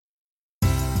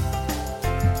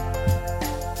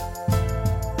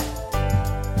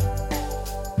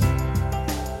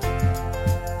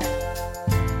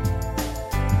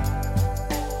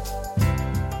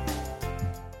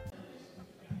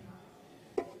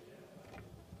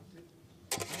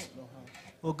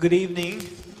Well, good evening.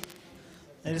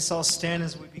 Let us all stand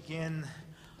as we begin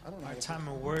our time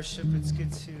of worship. It's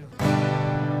good to be in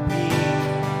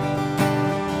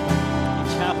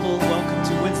chapel. Welcome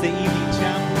to Wednesday evening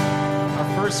chapel,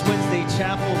 our first Wednesday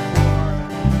chapel for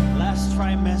our last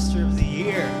trimester of the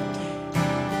year.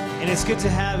 And it's good to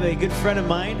have a good friend of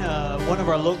mine, one of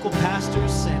our local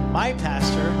pastors and my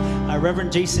pastor,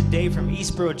 Reverend Jason Daye from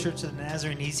Eastboro Church of the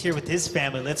Nazarene. He's here with his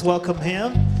family. Let's welcome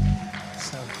him.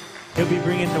 So he'll be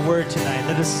bringing the word tonight.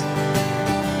 Let us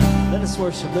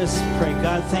worship. Let's pray.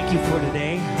 God, thank you for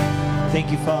today.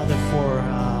 Thank you, Father, for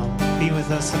being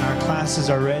with us in our classes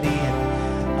already.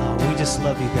 And we just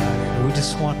love you, God. And we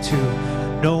just want to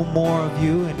know more of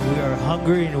you. And we are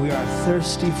hungry and we are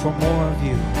thirsty for more of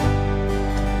you.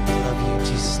 Love you in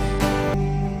Jesus'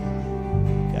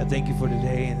 name. God, thank you for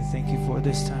today. And thank you for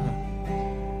this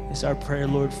time. It's our prayer,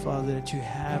 Lord, Father, that you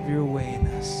have your way in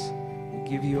us. We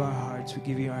give you our hearts. We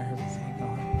give you our everything,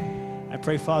 Lord. I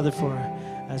pray, Father, for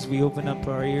as we open up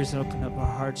our ears and open up our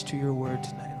hearts to your word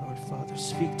tonight, Lord, Father,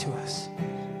 speak to us.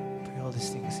 I pray all these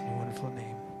things in your wonderful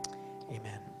name.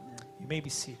 Amen. You may be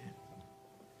seated.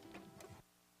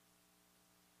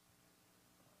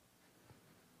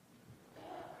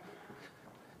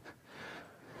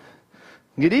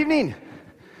 Good evening.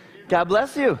 God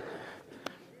bless you.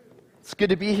 It's good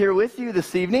to be here with you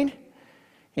this evening.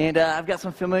 And I've got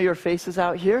some familiar faces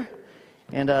out here.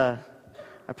 And I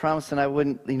promised that I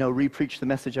wouldn't, re-preach the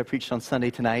message I preached on Sunday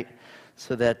tonight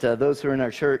so that those who are in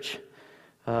our church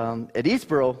at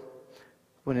Eastboro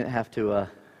wouldn't have to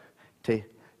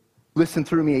listen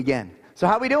through me again. So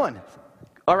how we doing?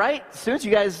 All right? Students,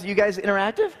 you guys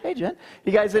interactive? Hey, Jen.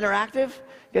 You guys interactive?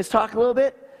 You guys talk a little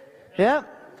bit? Yeah?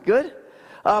 Good?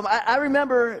 I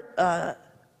remember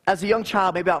as a young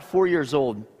child, maybe about 4 years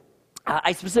old,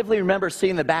 I specifically remember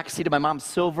sitting in the back seat of my mom's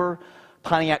silver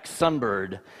Pontiac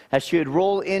Sunbird as she would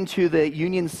roll into the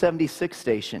Union 76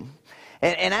 station.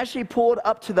 And as she pulled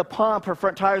up to the pump, her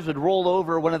front tires would roll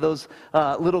over one of those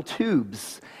little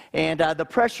tubes. And the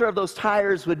pressure of those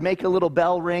tires would make a little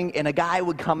bell ring, and a guy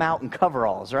would come out in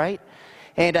coveralls, right?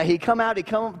 And he'd come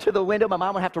to the window. My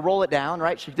mom would have to roll it down,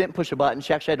 right? She didn't push a button.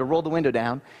 She actually had to roll the window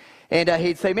down. And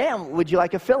he'd say, "Ma'am, would you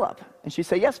like a fill-up?" And she'd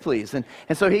say, "Yes, please." And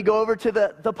so he'd go over to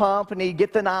the pump, and he'd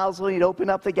get the nozzle, and he'd open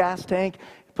up the gas tank,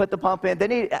 put the pump in.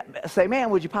 Then he'd say, "Ma'am,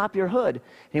 would you pop your hood?"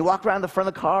 And he'd walk around the front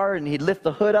of the car, and he'd lift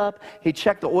the hood up. He'd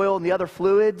check the oil and the other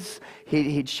fluids.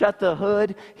 He'd shut the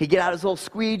hood. He'd get out his little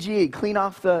squeegee. He'd clean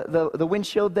off the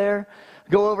windshield there.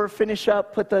 Go over, finish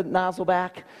up, put the nozzle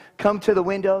back, come to the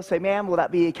window, say, "Ma'am, will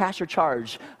that be a cash or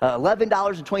charge?"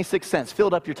 $11.26,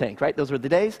 filled up your tank, right? Those were the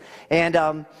days. And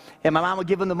my mom would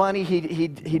give him the money.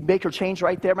 He'd make her change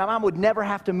right there. My mom would never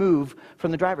have to move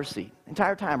from the driver's seat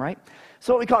entire time, right?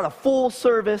 So what we call a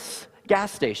full-service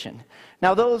gas station.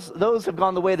 Now, those have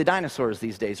gone the way of the dinosaurs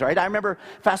these days, right? I remember,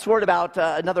 fast forward about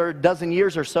another dozen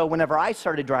years or so, whenever I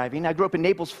started driving. I grew up in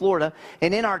Naples, Florida,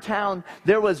 and in our town,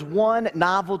 there was one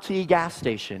novelty gas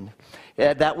station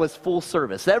that was full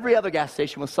service. Every other gas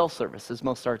station was self-service, as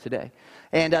most are today.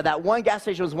 And that one gas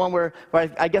station was one where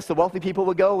I guess the wealthy people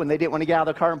would go when they didn't want to get out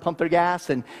of their car and pump their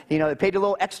gas, and they paid a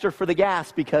little extra for the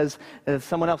gas because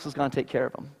someone else was going to take care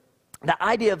of them. The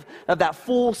idea of that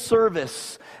full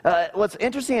service, what's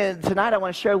interesting tonight I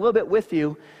want to share a little bit with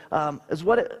you is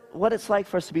what it's like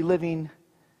for us to be living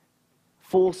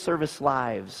full service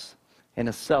lives in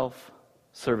a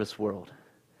self-service world.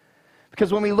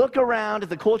 Because when we look around at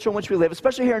the culture in which we live,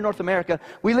 especially here in North America,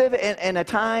 we live in a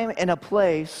time and a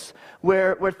place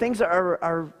where things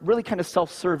are really kind of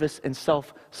self-service and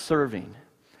self-serving.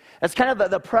 That's kind of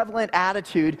the prevalent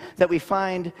attitude that we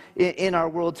find in our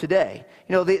world today.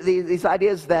 These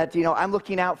ideas that, I'm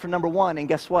looking out for number one, and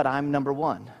guess what? I'm number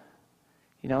one.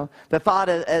 The thought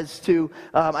as to,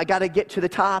 I got to get to the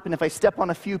top, and if I step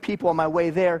on a few people on my way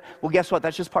there, well, guess what?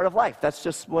 That's just part of life. That's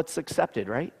just what's accepted,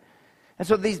 right? And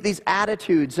so these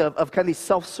attitudes of kind of these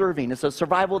self-serving, it's a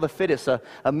survival of the fittest,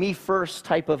 a me-first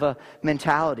type of a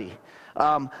mentality.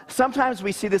 Sometimes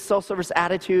we see this self-service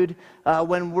attitude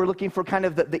when we're looking for kind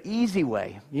of the easy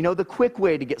way, the quick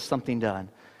way to get something done.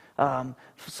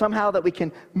 Somehow that we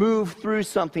can move through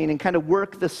something and kind of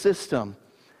work the system.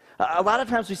 A lot of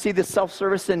times we see this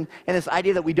self-service and this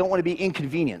idea that we don't want to be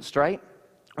inconvenienced, right?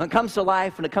 When it comes to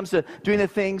life, when it comes to doing the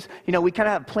things, we kind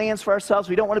of have plans for ourselves.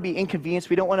 We don't want to be inconvenienced.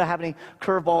 We don't want to have any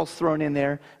curveballs thrown in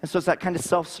there. And so it's that kind of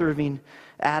self-serving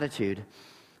attitude.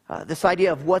 This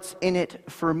idea of what's in it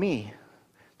for me.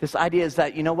 This idea is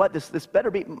that, this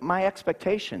better be my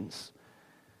expectations,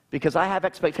 because I have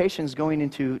expectations going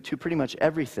into pretty much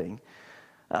everything.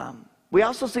 We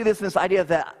also see this idea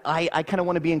that I kind of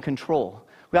want to be in control.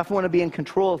 We often want to be in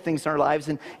control of things in our lives,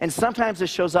 and sometimes it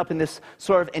shows up in this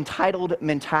sort of entitled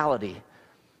mentality.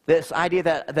 This idea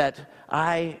that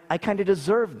I kind of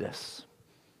deserve this.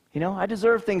 I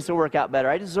deserve things to work out better.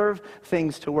 I deserve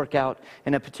things to work out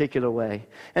in a particular way.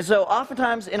 And so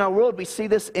oftentimes in our world, we see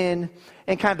this in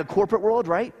kind of the corporate world,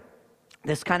 right?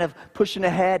 This kind of pushing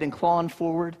ahead and clawing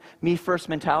forward, me first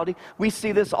mentality. We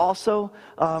see this also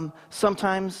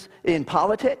sometimes in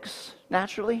politics,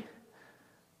 naturally.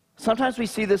 Sometimes we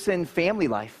see this in family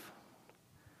life,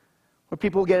 where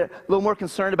people get a little more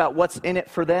concerned about what's in it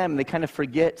for them. They kind of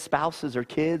forget spouses or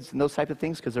kids and those type of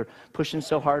things because they're pushing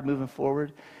so hard moving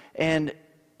forward. And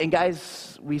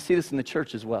guys, we see this in the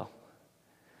church as well.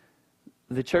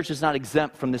 The church is not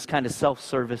exempt from this kind of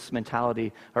self-service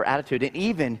mentality or attitude. And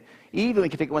even we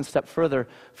can take it one step further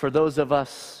for those of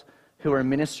us who are in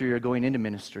ministry or going into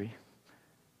ministry.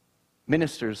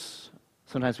 Ministers,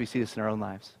 sometimes we see this in our own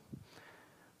lives.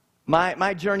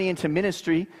 My journey into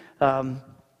ministry,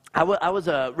 I was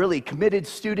a really committed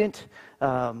student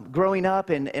growing up,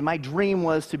 and my dream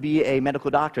was to be a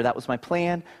medical doctor. That was my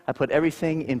plan. I put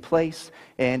everything in place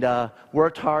and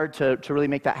worked hard to really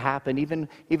make that happen,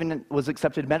 even was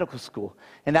accepted to medical school.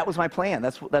 And that was my plan.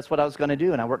 That's what I was going to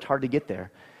do, and I worked hard to get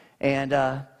there. And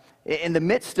in the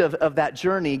midst of that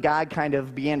journey, God kind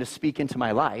of began to speak into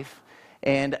my life.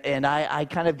 And I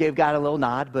kind of gave God a little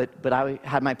nod, but I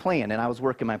had my plan, and I was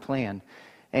working my plan.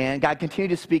 And God continued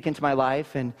to speak into my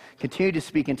life and continued to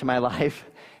speak into my life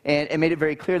and made it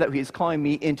very clear that He was calling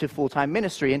me into full-time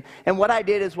ministry. And what I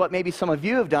did is what maybe some of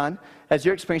you have done as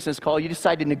you're experiencing this call. You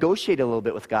decided to negotiate a little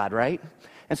bit with God, right?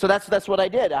 And so that's what I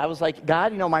did. I was like,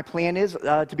 God, my plan is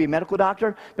to be a medical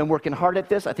doctor. Been working hard at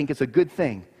this. I think it's a good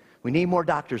thing. We need more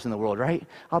doctors in the world, right?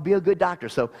 I'll be a good doctor.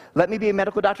 So let me be a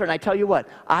medical doctor. And I tell you what,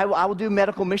 I will do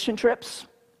medical mission trips.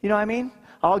 You know what I mean?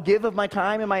 I'll give of my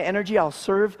time and my energy. I'll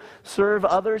serve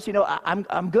others.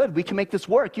 I'm good. We can make this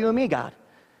work, you and me, God.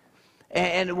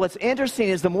 And what's interesting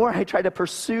is the more I try to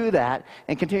pursue that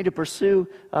and continue to pursue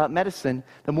medicine,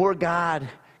 the more God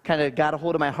kind of got a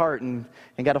hold of my heart and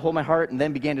got a hold of my heart and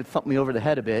then began to thump me over the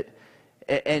head a bit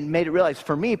and made it realize,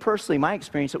 for me personally, my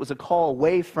experience, it was a call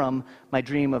away from my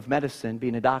dream of medicine,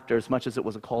 being a doctor, as much as it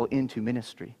was a call into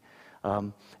ministry.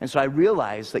 And so I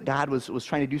realized that God was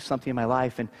trying to do something in my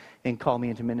life and call me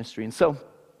into ministry. And so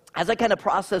as I kind of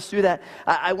processed through that,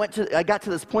 I got to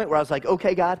this point where I was like,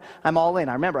 okay, God, I'm all in.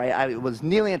 I remember I was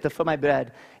kneeling at the foot of my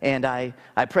bed, and I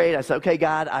prayed. I said, okay,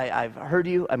 God, I've heard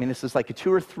you. I mean, this is like a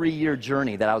 2 or 3 year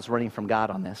journey that I was running from God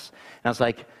on this. And I was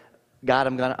like, God,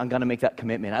 I'm gonna make that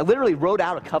commitment. I literally wrote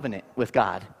out a covenant with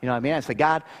God. You know what I mean? I said,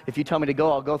 God, if you tell me to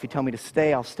go, I'll go. If you tell me to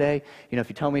stay, I'll stay. If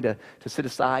you tell me to sit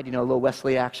aside, a little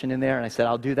Wesley action in there. And I said,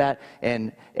 I'll do that.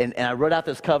 And I wrote out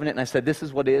this covenant, and I said, this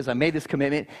is what it is. I made this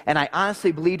commitment. And I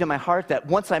honestly believed in my heart that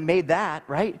once I made that,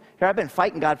 right? Here I've been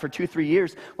fighting God for 2, 3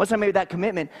 years. Once I made that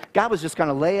commitment, God was just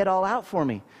gonna lay it all out for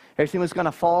me. Everything was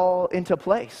gonna fall into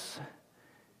place.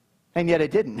 And yet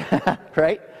it didn't,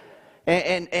 right?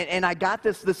 And I got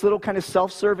this little kind of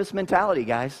self-service mentality,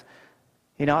 guys.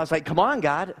 I was like, come on,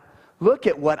 God, look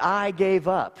at what I gave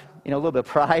up. A little bit of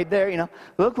pride there,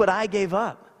 Look what I gave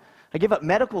up. I gave up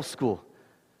medical school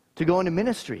to go into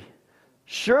ministry.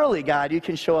 Surely, God, you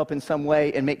can show up in some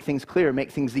way and make things clear, make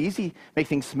things easy, make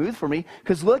things smooth for me,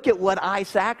 because look at what I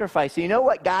sacrificed. You know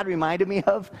what God reminded me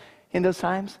of in those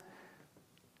times?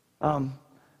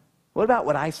 What about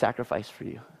what I sacrificed for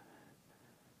you?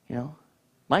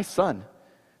 My son,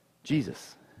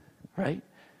 Jesus, right?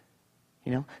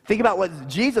 Think about what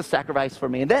Jesus sacrificed for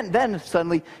me. And then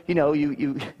suddenly,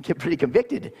 you get pretty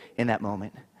convicted in that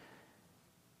moment.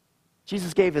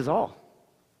 Jesus gave his all.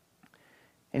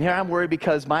 And here I'm worried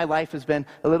because my life has been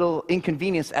a little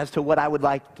inconvenienced as to what I would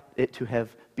like it to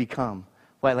have become,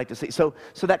 what I like to see. So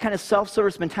that kind of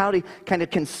self-service mentality kind of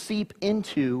can seep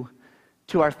into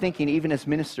our thinking, even as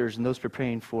ministers and those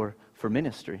preparing for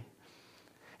ministry.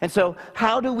 And so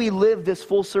how do we live this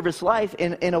full-service life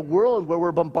in a world where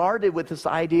we're bombarded with this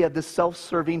idea of this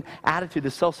self-serving attitude,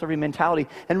 this self-serving mentality?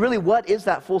 And really, what is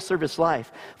that full-service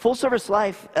life? Full-service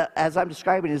life, as I'm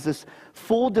describing, is this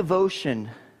full devotion,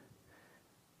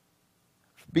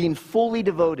 being fully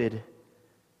devoted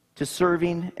to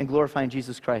serving and glorifying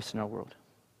Jesus Christ in our world.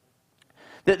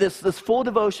 This full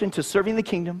devotion to serving the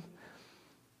kingdom,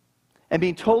 and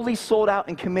being totally sold out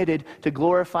and committed to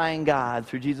glorifying God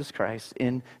through Jesus Christ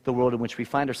in the world in which we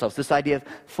find ourselves. This idea of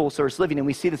full service living, and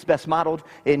we see this best modeled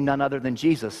in none other than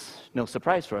Jesus. No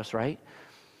surprise for us, right?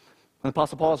 When the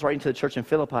Apostle Paul is writing to the church in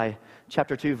Philippi,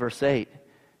 chapter 2, verse 8,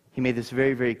 he made this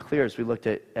very, very clear as we looked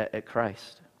at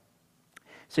Christ.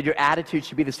 He said, your attitude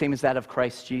should be the same as that of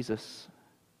Christ Jesus,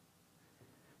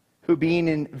 who being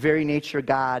in very nature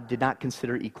God, did not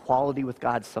consider equality with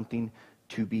God something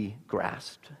to be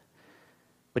grasped.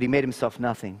 But he made himself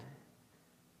nothing,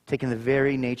 taking the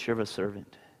very nature of a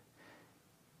servant.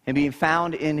 And being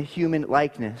found in human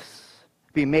likeness,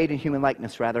 being made in human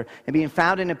likeness rather, and being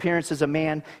found in appearance as a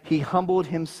man, he humbled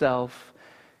himself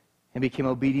and became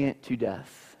obedient to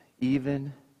death,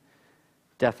 even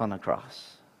death on the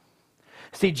cross.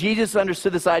 See, Jesus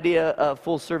understood this idea of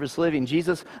full service living.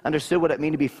 Jesus understood what it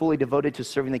meant to be fully devoted to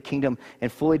serving the kingdom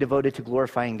and fully devoted to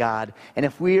glorifying God. And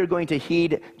if we are going to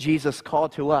heed Jesus' call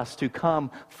to us to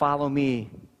come, follow me,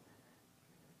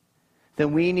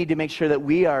 then we need to make sure that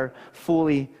we are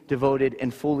fully devoted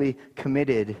and fully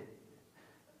committed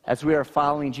as we are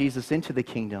following Jesus into the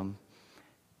kingdom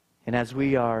and as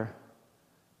we are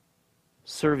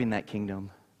serving that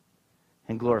kingdom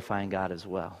and glorifying God as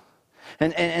well.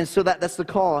 And so that's the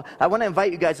call. I want to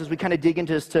invite you guys as we kind of dig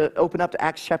into this to open up to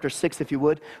Acts chapter 6, if you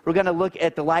would. We're going to look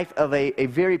at the life of a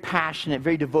very passionate,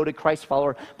 very devoted Christ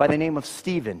follower by the name of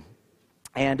Stephen.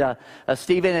 And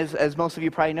Stephen, as most of you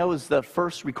probably know, is the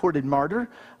first recorded martyr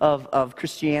of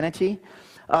Christianity.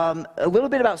 A little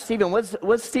bit about Stephen.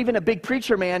 Was Stephen a big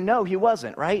preacher man? No, he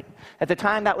wasn't, right? At the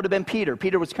time, that would have been Peter.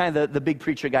 Peter was kind of the big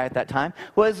preacher guy at that time.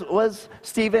 Was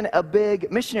Stephen a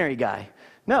big missionary guy?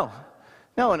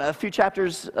 No, and a few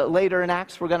chapters later in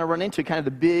Acts, we're going to run into kind of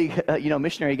the big,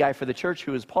 missionary guy for the church,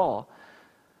 who is Paul.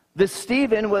 This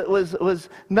Stephen was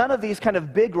none of these kind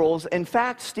of big roles. In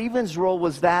fact, Stephen's role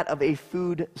was that of a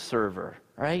food server,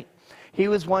 right? He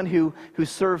was one who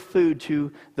served food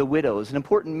to the widows, an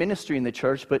important ministry in the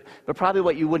church, but probably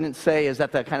what you wouldn't say is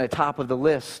at the kind of top of the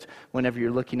list whenever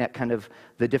you're looking at kind of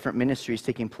the different ministries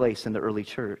taking place in the early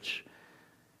church.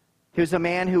 He was a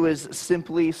man who was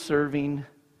simply serving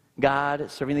God,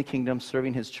 serving the kingdom,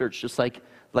 serving his church, just like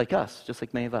us, just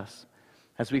like many of us,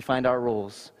 as we find our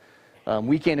roles,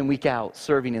 week in and week out,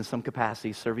 serving in some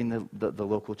capacity, serving the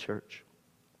local church.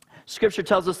 Scripture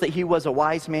tells us that he was a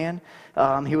wise man.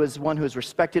 He was one who was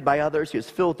respected by others. He was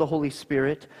filled with the Holy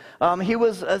Spirit.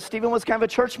 Stephen was kind of a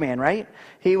church man, right?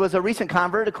 He was a recent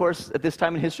convert. Of course, at this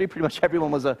time in history, pretty much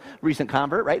everyone was a recent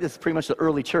convert, right? This is pretty much the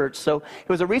early church. So he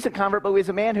was a recent convert, but he was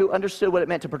a man who understood what it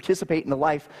meant to participate in the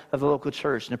life of the local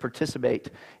church and to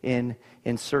participate in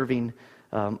serving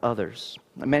others.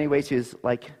 In many ways, he was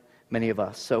like many of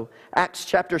us. So Acts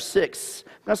chapter 6,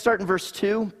 I'm going to start in verse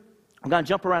 2. I'm going to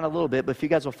jump around a little bit, but if you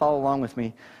guys will follow along with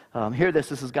me, hear this.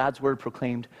 This is God's word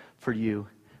proclaimed for you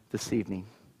this evening.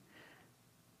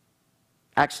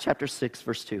 Acts chapter 6,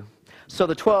 verse 2. So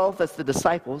the 12, that's the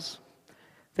disciples,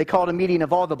 they called a meeting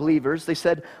of all the believers. They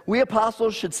said, "We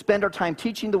apostles should spend our time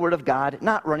teaching the word of God,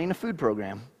 not running a food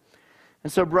program.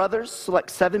 And so, brothers,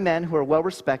 select 7 men who are well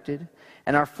respected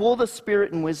and are full of the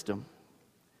Spirit and wisdom.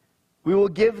 We will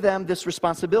give them this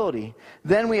responsibility.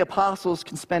 Then we apostles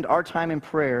can spend our time in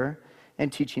prayer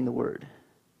and teaching the word."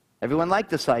 Everyone liked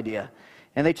this idea,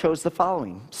 and they chose the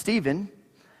following: Stephen,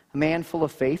 a man full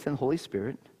of faith and the Holy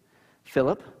Spirit;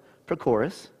 Philip,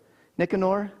 Prochorus,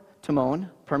 Nicanor,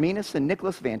 Timon, Parmenas, and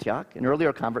Nicholas of Antioch, an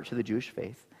earlier convert to the Jewish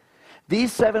faith.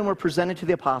 These 7 were presented to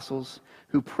the apostles,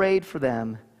 who prayed for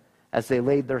them as they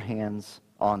laid their hands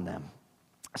on them.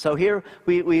 So here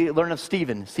we learn of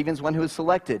Stephen. Stephen's one who is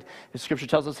selected. The scripture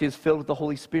tells us he is filled with the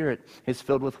Holy Spirit. He is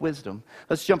filled with wisdom.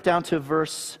 Let's jump down to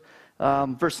verse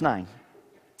 9.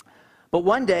 But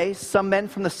one day, some men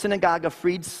from the synagogue of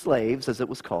freed slaves, as it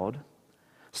was called,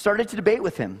 started to debate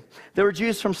with him. There were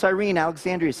Jews from Cyrene,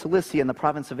 Alexandria, Cilicia, and the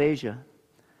province of Asia.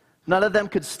 None of them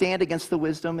could stand against the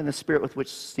wisdom and the spirit with which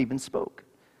Stephen spoke.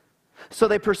 So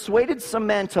they persuaded some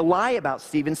men to lie about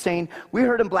Stephen, saying, "We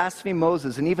heard him blaspheme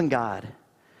Moses and even God."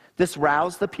 This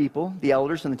roused the people, the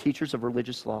elders, and the teachers of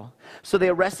religious law. So they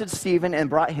arrested Stephen and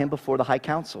brought him before the high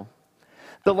council.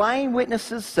 The lying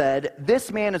witnesses said,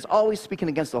 "This man is always speaking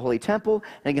against the holy temple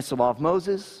and against the law of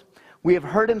Moses. We have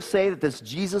heard him say that this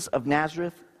Jesus of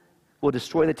Nazareth will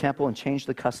destroy the temple and change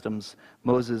the customs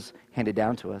Moses handed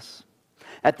down to us."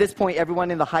 At this point,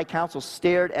 everyone in the high council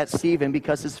stared at Stephen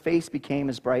because his face became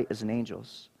as bright as an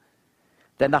angel's.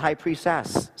 Then the high priest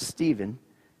asked Stephen,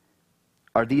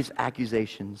 "Are these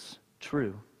accusations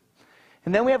true?"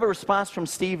 And then we have a response from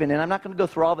Stephen, and I'm not going to go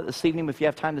through all of it this evening, but if you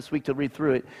have time this week to read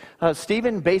through it.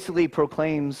 Stephen basically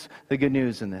proclaims the good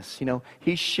news in this.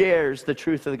 He shares the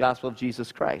truth of the gospel of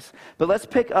Jesus Christ. But let's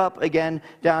pick up again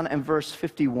down in verse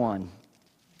 51.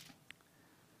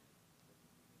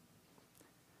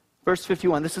 Verse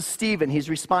 51, this is Stephen. He's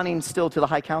responding still to the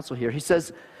high council here. He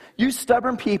says, "You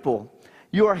stubborn people,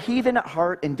 you are heathen at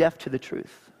heart and deaf to the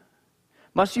truth.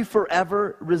 Must you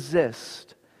forever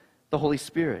resist the Holy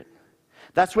Spirit?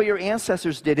 That's what your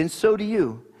ancestors did, and so do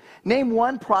you. Name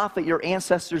one prophet your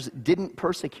ancestors didn't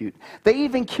persecute. They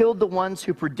even killed the ones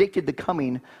who predicted the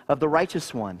coming of the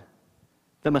righteous one,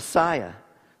 the Messiah,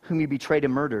 whom you betrayed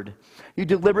and murdered. You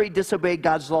deliberately disobeyed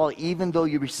God's law even though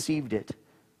you received it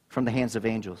from the hands of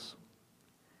angels.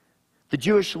 The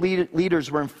Jewish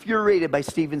leaders were infuriated by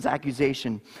Stephen's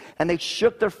accusation, and they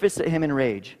shook their fists at him in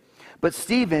rage. But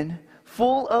Stephen,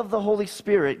 full of the Holy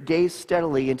Spirit, gazed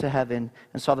steadily into heaven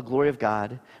and saw the glory of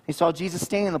God. He saw Jesus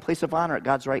standing in the place of honor at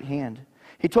God's right hand.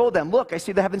 He told them, "Look, I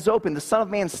see the heavens open, the Son of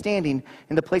Man standing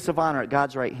in the place of honor at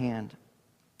God's right hand."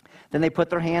 Then they put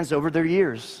their hands over their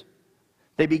ears.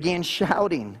 They began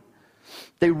shouting.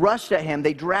 They rushed at him.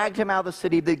 They dragged him out of the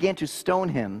city. They began to stone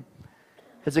him.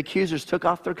 His accusers took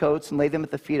off their coats and laid them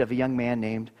at the feet of a young man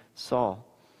named Saul.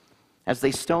 As they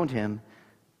stoned him,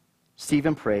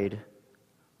 Stephen prayed,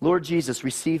 "Lord Jesus,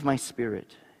 receive my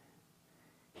spirit."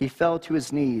 He fell to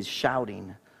his knees,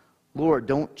 shouting, "Lord,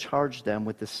 don't charge them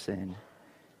with this sin."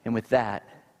 And with that,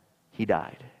 he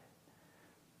died.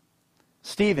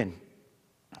 Stephen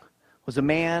was a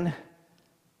man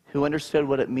who understood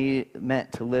what it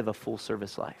meant to live a full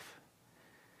service life.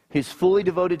 He's fully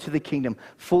devoted to the kingdom,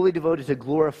 fully devoted to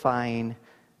glorifying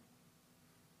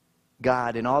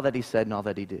God in all that he said and all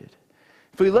that he did.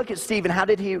 If we look at Stephen, how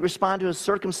did he respond to his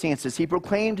circumstances? He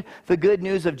proclaimed the good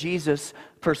news of Jesus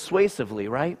persuasively,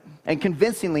 right? And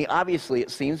convincingly, obviously,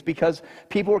 it seems, because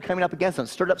people were coming up against him,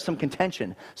 stirred up some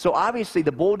contention. So obviously,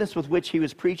 the boldness with which he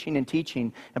was preaching and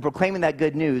teaching and proclaiming that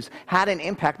good news had an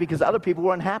impact because other people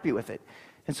were unhappy with it.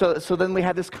 And so then we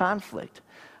had this conflict.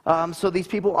 So these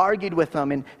people argued with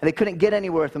him, and they couldn't get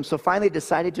anywhere with him. So finally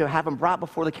decided to have him brought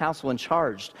before the council and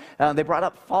charged. They brought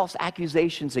up false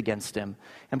accusations against him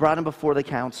and brought him before the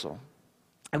council.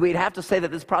 And we'd have to say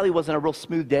that this probably wasn't a real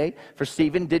smooth day for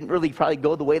Stephen. Didn't really probably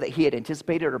go the way that he had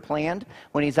anticipated or planned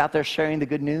when he's out there sharing the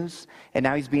good news. And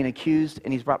now he's being accused,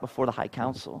 and he's brought before the high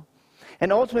council.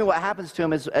 And ultimately what happens to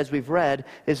him, as we've read,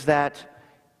 is that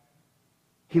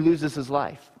he loses his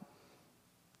life.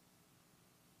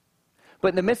 But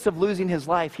in the midst of losing his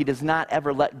life, he does not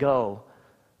ever let go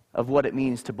of what it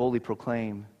means to boldly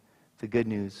proclaim the good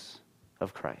news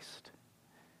of Christ.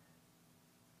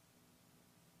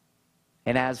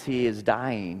 And as he is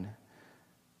dying,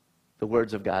 the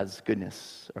words of God's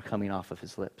goodness are coming off of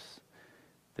his lips.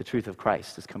 The truth of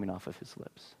Christ is coming off of his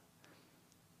lips.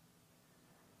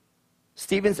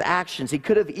 Stephen's actions, he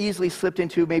could have easily slipped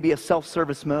into maybe a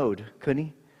self-service mode, couldn't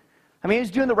he? I mean, he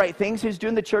was doing the right things. He was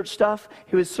doing the church stuff.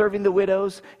 He was serving the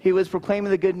widows. He was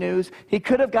proclaiming the good news. He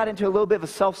could have got into a little bit of a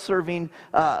self-serving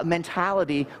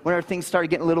mentality whenever things started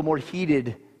getting a little more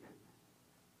heated.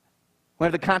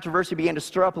 Whenever the controversy began to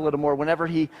stir up a little more, whenever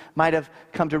he might have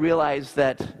come to realize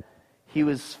that he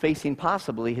was facing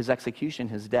possibly his execution,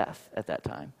 his death at that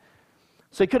time.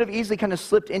 So he could have easily kind of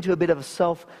slipped into a bit of a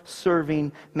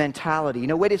self-serving mentality. You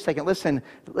know, wait a second, listen,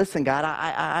 God,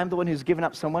 I'm the one who's given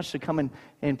up so much to come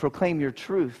and proclaim your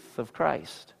truth of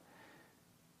Christ.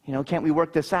 You know, can't we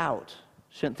work this out?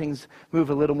 Shouldn't things move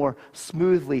a little more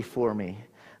smoothly for me?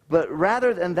 But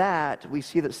rather than that, we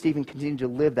see that Stephen continued to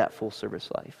live that full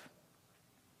service life.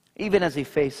 Even as he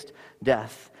faced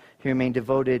death, he remained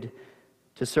devoted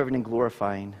to serving and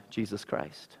glorifying Jesus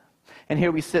Christ. And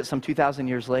here we sit some 2,000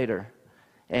 years later,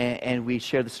 and we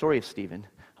share the story of Stephen,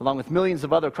 along with millions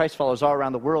of other Christ followers all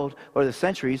around the world over the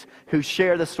centuries who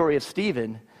share the story of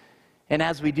Stephen. And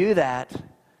as we do that,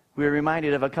 we're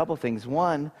reminded of a couple things.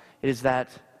 One is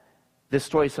that this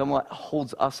story somewhat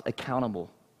holds us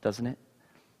accountable, doesn't it?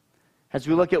 As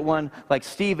we look at one like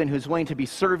Stephen, who's willing to be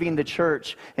serving the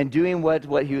church and doing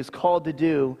what he was called to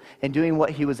do and doing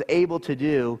what he was able to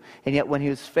do, and yet when he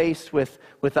was faced with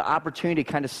the opportunity to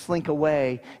kind of slink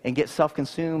away and get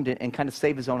self-consumed and kind of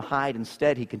save his own hide,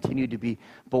 instead he continued to be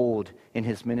bold in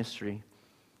his ministry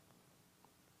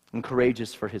and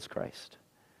courageous for his Christ.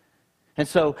 And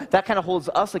so that kind of holds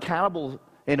us accountable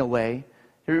in a way.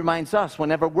 It reminds us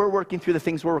whenever we're working through the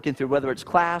things we're working through, whether it's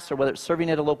class or whether it's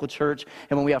serving at a local church,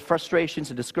 and when we have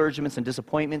frustrations and discouragements and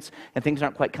disappointments and things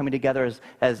aren't quite coming together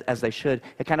as they should,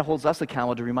 it kind of holds us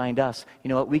accountable to remind us, you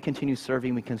know what, we continue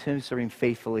serving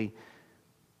faithfully.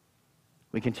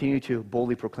 We continue to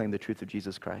boldly proclaim the truth of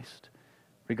Jesus Christ,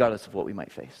 regardless of what we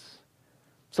might face.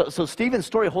 So Stephen's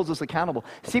story holds us accountable.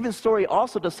 Stephen's story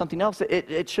also does something else.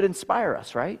 It should inspire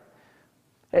us, right?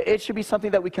 It should be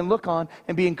something that we can look on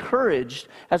and be encouraged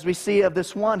as we see of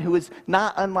this one who is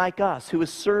not unlike us, who is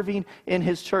serving in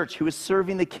his church, who is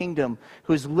serving the kingdom,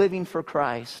 who is living for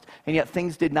Christ, and yet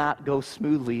things did not go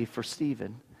smoothly for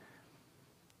Stephen.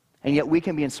 And yet we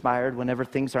can be inspired whenever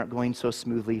things aren't going so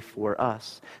smoothly for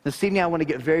us. This evening I want to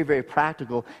get very, very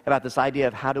practical about this idea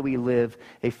of how do we live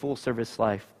a full service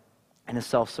life in a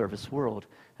self-service world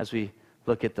as we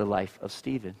look at the life of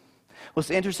Stephen. What's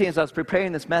interesting is I was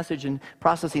preparing this message and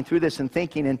processing through this and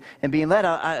thinking and being led,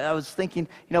 I was thinking,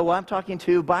 well, I'm talking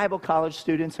to Bible college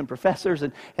students and professors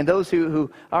and those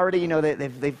who already,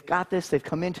 they've got this, they've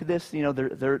come into this,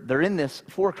 they're in this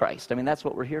for Christ. I mean, that's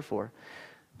what we're here for.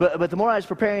 But the more I was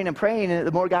preparing and praying,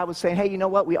 the more God was saying, hey, you know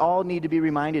what? We all need to be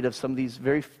reminded of some of these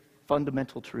very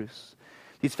fundamental truths,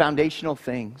 these foundational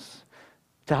things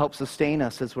to help sustain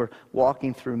us as we're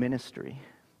walking through ministry.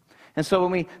 And so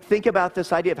when we think about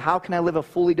this idea of how can I live a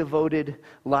fully devoted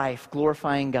life,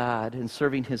 glorifying God and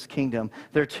serving His kingdom,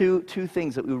 there are two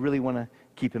things that we really want to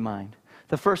keep in mind.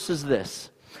 The first is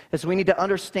this, is we need to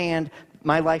understand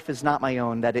my life is not my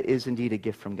own, that it is indeed a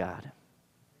gift from God.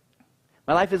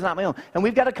 My life is not my own. And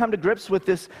we've got to come to grips with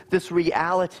this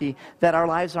reality that our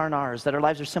lives aren't ours, that our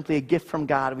lives are simply a gift from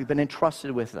God. We've been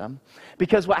entrusted with them.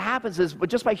 Because what happens is,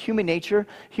 just by human nature,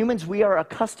 humans, we are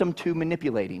accustomed to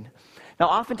manipulating. Now,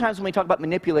 oftentimes when we talk about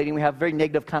manipulating, we have very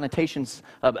negative connotations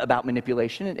about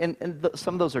manipulation, and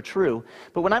some of those are true.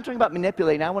 But when I'm talking about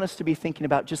manipulating, I want us to be thinking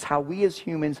about just how we as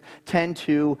humans tend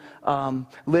to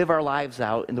live our lives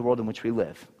out in the world in which we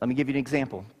live. Let me give you an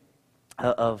example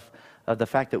of the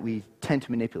fact that we tend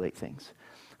to manipulate things.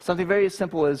 Something very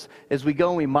simple is we go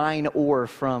and we mine ore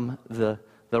from the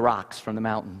rocks, from the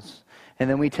mountains. And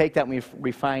then we take that and we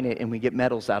refine it and we get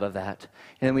metals out of that.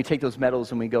 And then we take those metals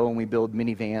and we go and we build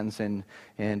minivans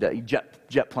and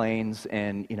jet planes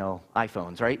and,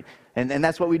 iPhones, right? And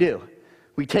that's what we do.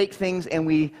 We take things and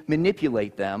we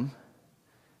manipulate them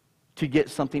to get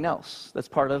something else. That's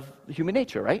part of human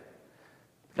nature, right?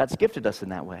 God's gifted us in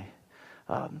that way.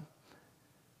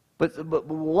 But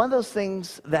one of those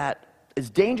things that is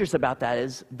dangerous about that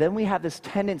is then we have this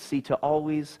tendency to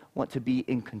always want to be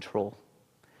in control.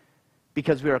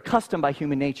 Because we are accustomed by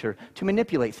human nature to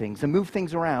manipulate things and move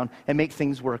things around and make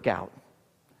things work out.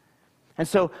 And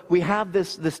so we have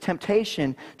this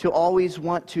temptation to always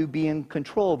want to be in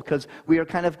control because we are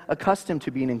kind of accustomed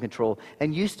to being in control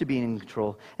and used to being in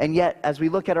control. And yet, as we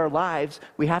look at our lives,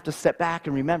 we have to step back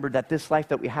and remember that this life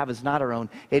that we have is not our own.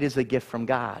 It is a gift from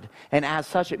God. And as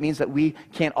such, it means that we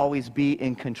can't always be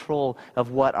in control of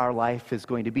what our life is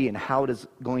going to be and how it is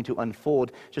going to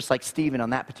unfold. Just like Stephen on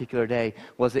that particular day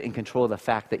wasn't in control of the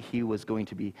fact that he was going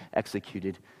to be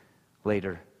executed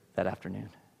later that afternoon.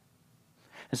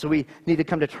 And so we need to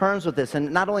come to terms with this. And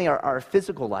not only our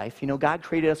physical life, God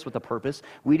created us with a purpose.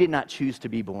 We did not choose to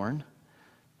be born,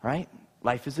 right?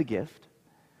 Life is a gift.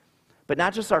 But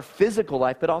not just our physical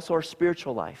life, but also our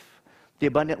spiritual life. The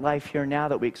abundant life here now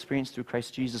that we experience through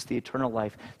Christ Jesus, the eternal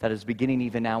life that is beginning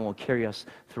even now and will carry us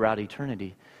throughout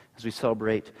eternity as we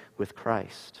celebrate with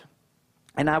Christ.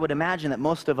 And I would imagine that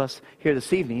most of us here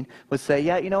this evening would say,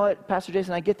 yeah, you know what, Pastor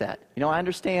Jason, I get that. I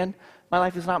understand my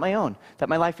life is not my own, that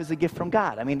my life is a gift from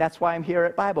God. I mean, that's why I'm here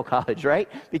at Bible college, right?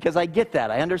 Because I get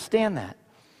that. I understand that.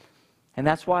 And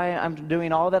that's why I'm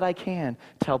doing all that I can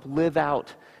to help live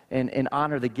out and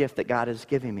honor the gift that God has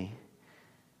given me.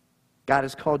 God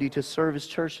has called you to serve His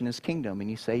church and His kingdom, and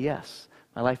you say, yes,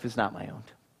 my life is not my own.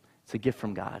 It's a gift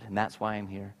from God, and that's why I'm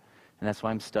here. And that's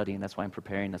why I'm studying, that's why I'm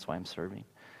preparing, that's why I'm serving.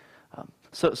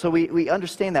 So we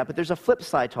understand that, but there's a flip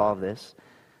side to all of this.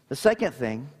 The second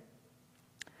thing,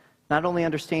 not only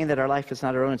understand that our life is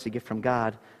not our own, it's a gift from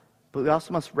God, but we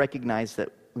also must recognize that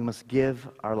we must give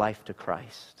our life to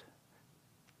Christ.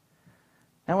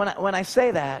 Now, when I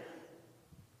say that,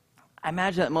 I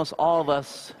imagine that most all of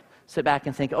us sit back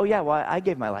and think, oh yeah, well, I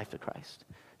gave my life to Christ.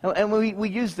 And we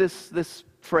use this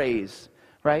phrase,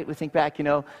 right? We think back,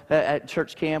 at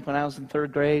church camp when I was in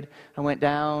 3rd grade, I went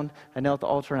down, I knelt at the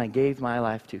altar, and I gave my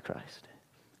life to Christ.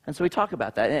 And so we talk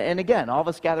about that. And again, all of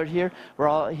us gathered here, we're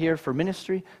all here for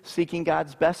ministry, seeking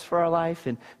God's best for our life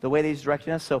and the way that He's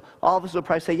directing us. So all of us will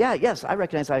probably say, yes, I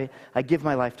recognize I give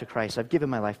my life to Christ. I've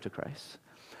given my life to Christ.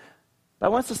 But I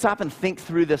want us to stop and think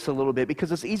through this a little bit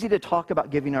because it's easy to talk about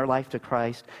giving our life to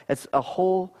Christ. It's a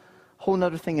whole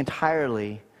nother thing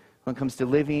entirely when it comes to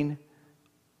living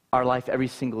our life every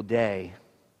single day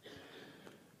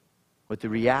with the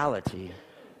reality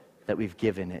that we've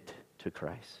given it to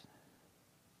Christ.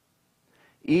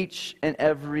 Each and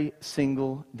every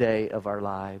single day of our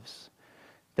lives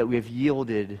that we have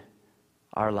yielded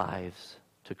our lives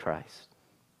to Christ.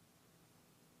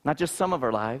 Not just some of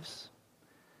our lives,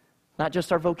 not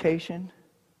just our vocation,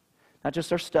 not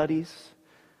just our studies,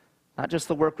 not just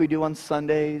the work we do on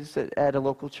Sundays at a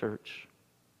local church,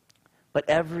 but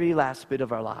every last bit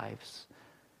of our lives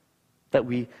that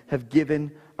we have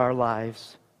given our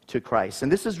lives to Christ. And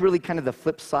this is really kind of the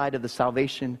flip side of the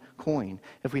salvation coin.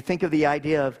 If we think of the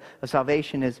idea of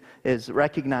salvation as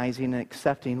recognizing and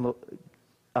accepting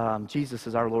Jesus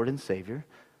as our Lord and Savior,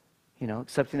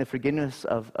 accepting the forgiveness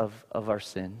of our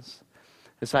sins.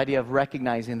 This idea of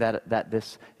recognizing that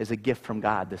this is a gift from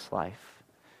God, this life.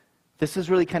 This is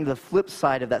really kind of the flip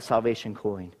side of that salvation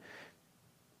coin.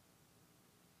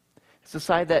 It's the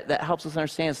side that helps us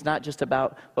understand it's not just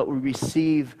about what we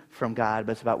receive from God,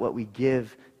 but it's about what we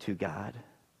give to God.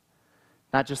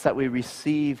 Not just that we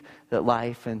receive the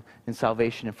life and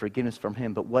salvation and forgiveness from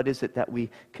Him, but what is it that we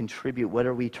contribute? What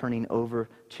are we turning over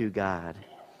to God?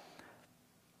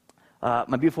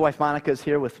 My beautiful wife Monica is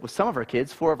here with some of our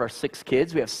kids, 4 of our 6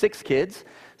 kids. We have 6 kids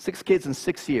in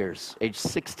 6 years, age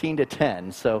 16 to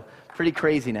 10, so pretty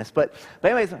craziness. But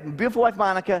anyways, my beautiful wife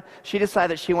Monica, she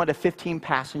decided that she wanted a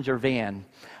 15-passenger van.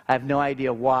 I have no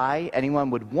idea why anyone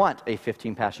would want a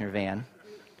 15-passenger van.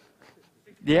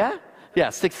 Yeah? Yeah,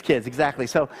 6 kids, exactly.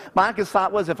 So Monica's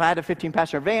thought was if I had a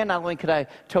 15-passenger van, not only could I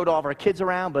tote all of our kids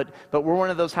around, but we're one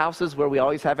of those houses where we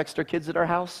always have extra kids at our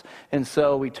house. And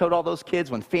so we tote all those kids.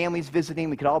 When family's visiting,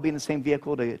 we could all be in the same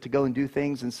vehicle to go and do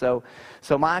things. And so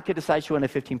Monica decided she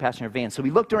wanted a 15-passenger van. So we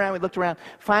looked around.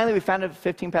 Finally, we found a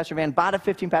 15-passenger van, bought a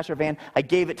 15-passenger van. I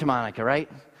gave it to Monica,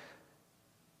 right?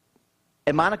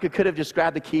 And Monica could have just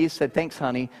grabbed the keys, said, "Thanks,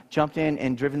 honey," jumped in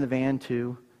and driven the van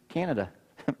to Canada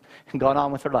and gone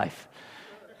on with her life.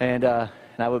 And I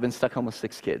would have been stuck home with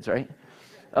 6 kids, right?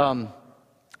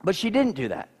 But she didn't do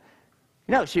that.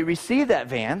 She received that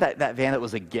van, that van that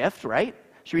was a gift, right?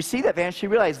 She received that van. She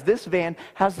realized this van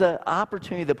has the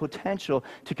opportunity, the potential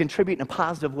to contribute in a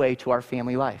positive way to our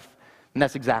family life. And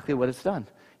that's exactly what it's done.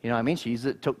 She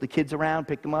took the kids around,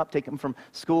 picked them up, take them from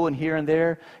school and here and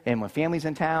there. And when family's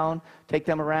in town, take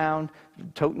them around,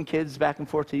 toting kids back and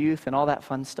forth to youth and all that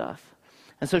fun stuff.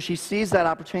 And so she sees that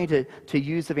opportunity to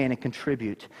use the van and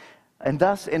contribute. And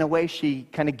thus, in a way, she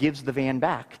kind of gives the van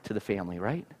back to the family,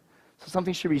 right? So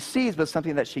something she receives, but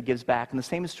something that she gives back. And the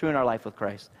same is true in our life with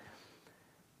Christ.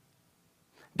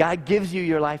 God gives you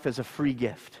your life as a free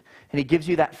gift. And He gives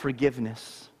you that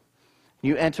forgiveness.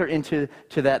 You enter into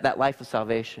that life of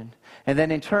salvation. And then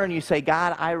in turn, you say,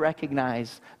 "God, I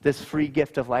recognize this free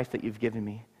gift of life that you've given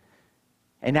me.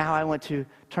 And now I want to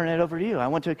turn it over to you. I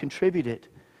want to contribute it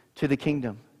to the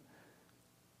kingdom,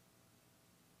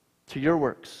 to your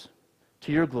works,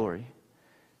 to your glory,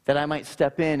 that I might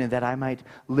step in and that I might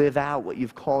live out what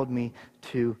you've called me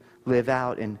to live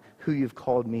out and who you've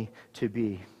called me to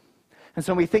be." And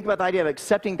so when we think about the idea of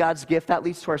accepting God's gift, that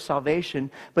leads to our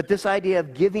salvation. But this idea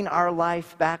of giving our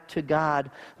life back to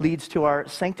God leads to our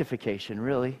sanctification,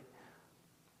 really.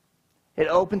 It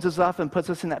opens us up and puts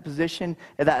us in that position,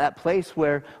 that place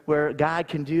where God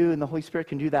can do and the Holy Spirit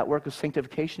can do that work of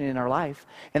sanctification in our life.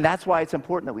 And that's why it's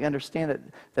important that we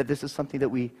understand that this is something that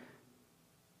we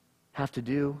have to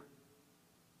do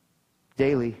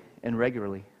daily and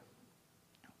regularly.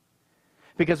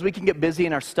 Because we can get busy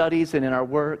in our studies and in our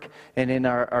work and in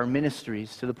our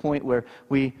ministries to the point where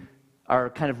we are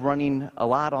kind of running a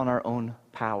lot on our own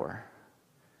power.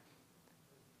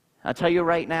 I'll tell you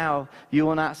right now, you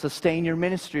will not sustain your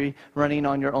ministry running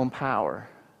on your own power.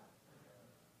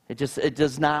 It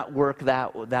does not work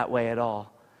that way at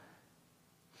all.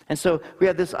 And so we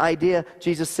have this idea,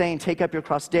 Jesus saying, "Take up your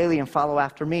cross daily and follow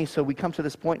after me." So we come to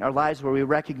this point in our lives where we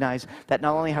recognize that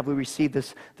not only have we received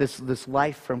this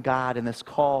life from God and this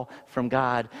call from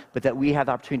God, but that we have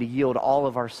the opportunity to yield all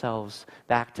of ourselves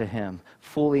back to Him,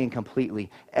 fully and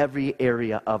completely, every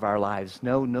area of our lives,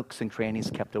 no nooks and crannies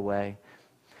kept away.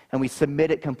 And we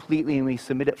submit it completely and we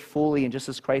submit it fully. And just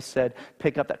as Christ said,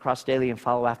 "Pick up that cross daily and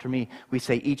follow after me," we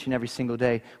say each and every single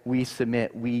day, we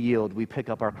submit, we yield, we pick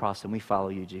up our cross and we follow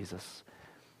you, Jesus.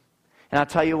 And I'll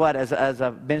tell you what, as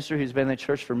a minister who's been in the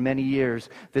church for many years,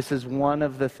 this is one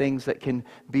of the things that can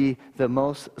be the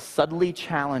most subtly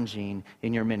challenging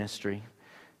in your ministry.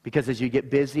 Because as you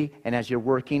get busy and as you're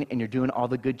working and you're doing all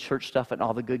the good church stuff and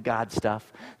all the good God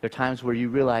stuff, there are times where you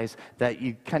realize that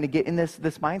you kind of get in this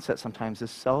mindset sometimes,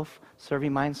 this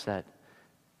self-serving mindset.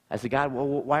 As a God, well,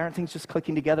 why aren't things just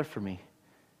clicking together for me?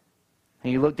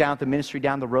 And you look down at the ministry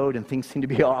down the road and things seem to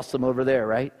be awesome over there,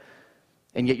 right?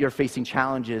 And yet you're facing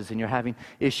challenges and you're having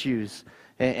issues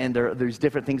and there's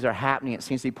different things that are happening. It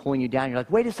seems to be pulling you down. You're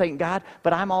like, "Wait a second, God,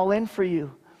 but I'm all in for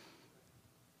you."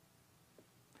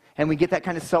 And we get that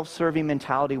kind of self-serving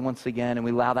mentality once again, and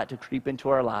we allow that to creep into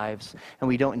our lives, and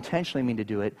we don't intentionally mean to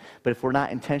do it, but if we're not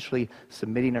intentionally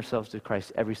submitting ourselves to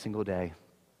Christ every single day,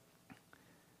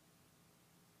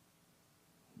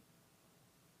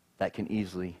 that can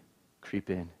easily creep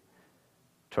in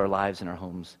to our lives and our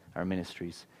homes, our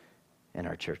ministries, and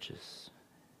our churches.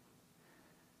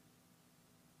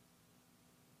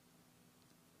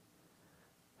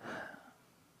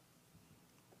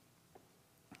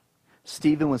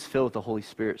 Stephen was filled with the Holy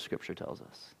Spirit, Scripture tells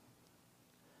us.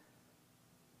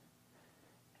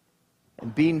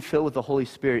 And being filled with the Holy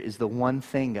Spirit is the one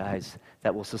thing, guys,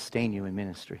 that will sustain you in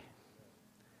ministry.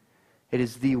 It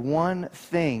is the one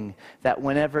thing that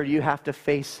whenever you have to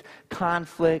face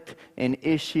conflict and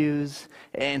issues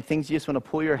and things you just want to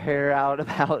pull your hair out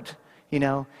about,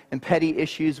 and petty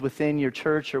issues within your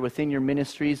church or within your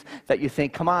ministries that you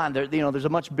think, come on, there's a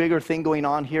much bigger thing going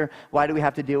on here. Why do we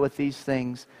have to deal with these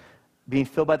things? Being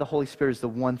filled by the Holy Spirit is the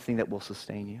one thing that will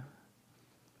sustain you.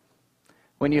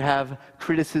 When you have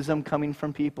criticism coming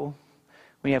from people,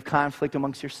 when you have conflict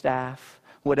amongst your staff,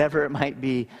 whatever it might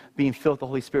be, being filled with the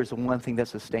Holy Spirit is the one thing that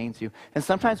sustains you. And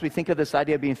sometimes we think of this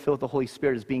idea of being filled with the Holy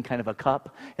Spirit as being kind of a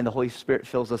cup, and the Holy Spirit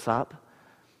fills us up.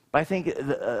 But I think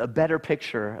a better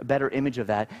picture, a better image of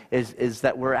that is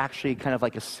that we're actually kind of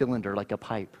like a cylinder, like a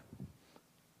pipe.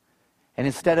 And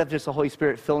instead of just the Holy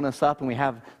Spirit filling us up and we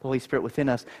have the Holy Spirit within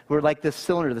us, we're like this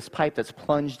cylinder, this pipe that's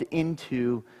plunged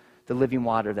into the living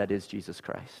water that is Jesus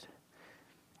Christ.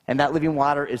 And that living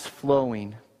water is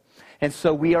flowing. And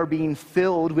so we are being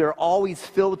filled, we are always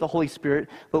filled with the Holy Spirit,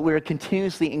 but we are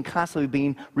continuously and constantly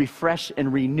being refreshed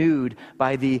and renewed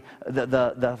by the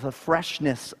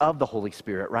freshness of the Holy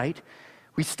Spirit, right?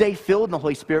 We stay filled in the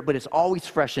Holy Spirit, but it's always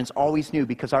fresh and it's always new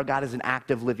because our God is an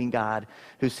active, living God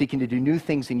who's seeking to do new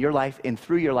things in your life and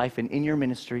through your life and in your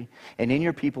ministry and in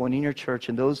your people and in your church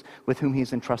and those with whom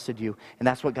He's entrusted you. And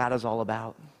that's what God is all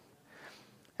about.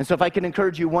 And so if I can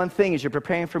encourage you one thing as you're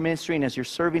preparing for ministry and as you're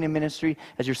serving in ministry,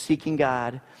 as you're seeking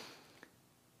God,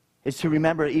 is to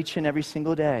remember each and every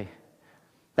single day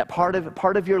that part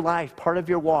of your life, part of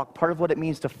your walk, part of what it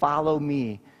means to follow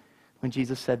me, when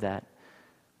Jesus said that,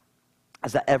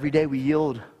 is that every day we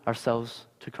yield ourselves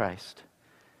to Christ.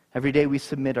 Every day we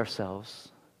submit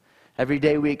ourselves. Every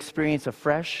day we experience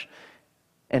afresh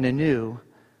and anew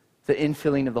the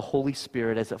infilling of the Holy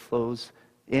Spirit as it flows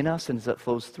in us and as it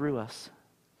flows through us.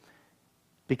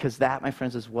 Because that, my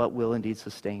friends, is what will indeed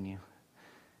sustain you.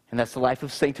 And that's the life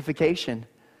of sanctification.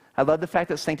 I love the fact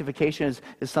that sanctification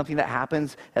is something that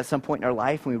happens at some point in our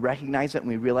life, and we recognize it, and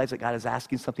we realize that God is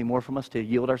asking something more from us to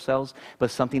yield ourselves,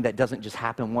 but something that doesn't just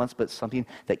happen once, but something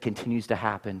that continues to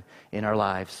happen in our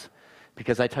lives.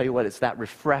 Because I tell you what, it's that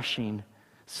refreshing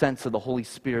sense of the Holy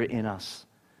Spirit in us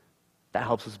that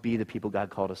helps us be the people God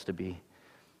called us to be,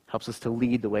 helps us to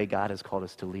lead the way God has called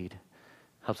us to lead,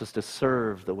 helps us to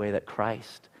serve the way that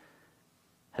Christ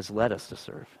has led us to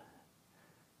serve,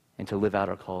 and to live out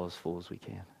our call as full as we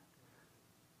can.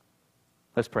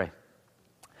 Let's pray.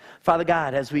 Father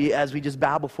God, as we just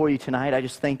bow before you tonight, I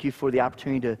just thank you for the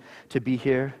opportunity to be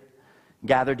here,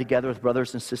 gathered together with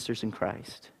brothers and sisters in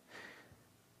Christ.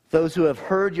 Those who have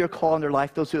heard your call in their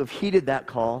life, those who have heeded that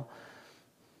call,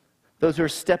 those who are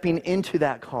stepping into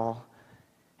that call,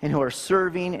 and who are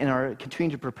serving and are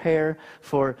continuing to prepare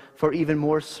for even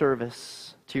more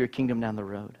service to your kingdom down the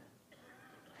road.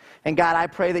 And God, I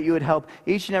pray that you would help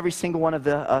each and every single one of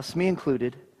us, me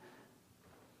included,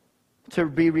 to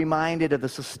be reminded of the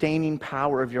sustaining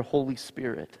power of your Holy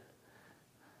Spirit.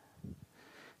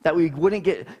 That we wouldn't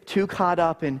get too caught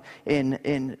up in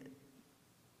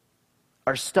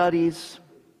our studies,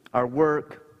 our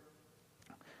work,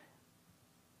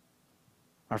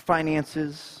 our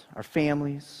finances, our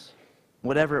families,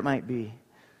 whatever it might be,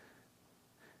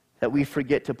 that we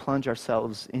forget to plunge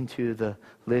ourselves into the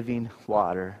living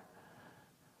water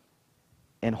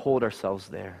and hold ourselves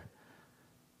there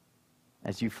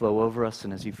as you flow over us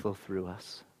and as you flow through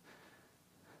us.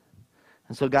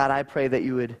 And so, God, I pray that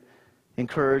you would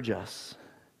encourage us.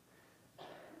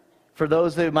 For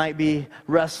those that might be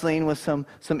wrestling with some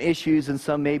issues and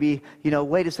some maybe,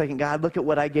 wait a second, God, look at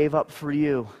what I gave up for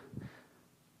you.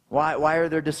 Why are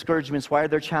there discouragements? Why are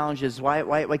there challenges?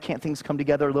 Why can't things come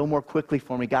together a little more quickly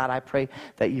for me? God, I pray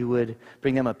that you would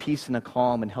bring them a peace and a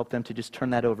calm and help them to just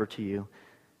turn that over to you.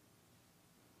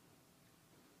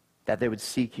 That they would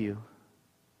seek you.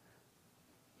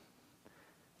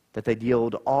 That they'd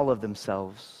yield all of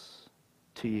themselves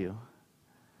to you.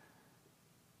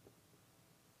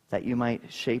 That you might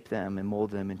shape them and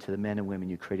mold them into the men and women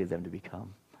you created them to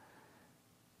become.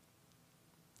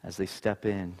 As they step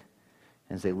in,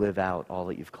 as they live out all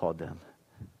that you've called them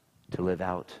to live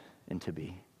out and to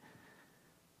be.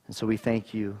 And so we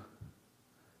thank you,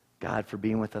 God, for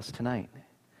being with us tonight.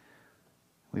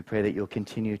 We pray that you'll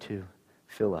continue to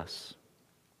fill us,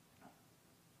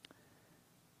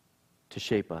 to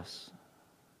shape us,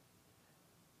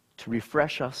 to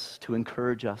refresh us, to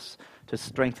encourage us, to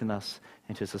strengthen us,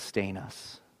 and to sustain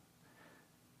us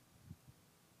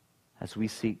as we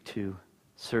seek to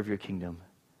serve your kingdom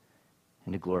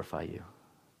and to glorify you.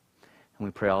 And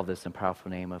we pray all this in the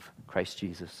powerful name of Christ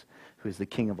Jesus, who is the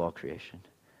King of all creation.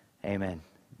 Amen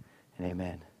and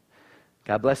amen.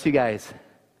 God bless you guys.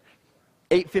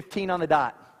 8:15 on the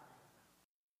dot.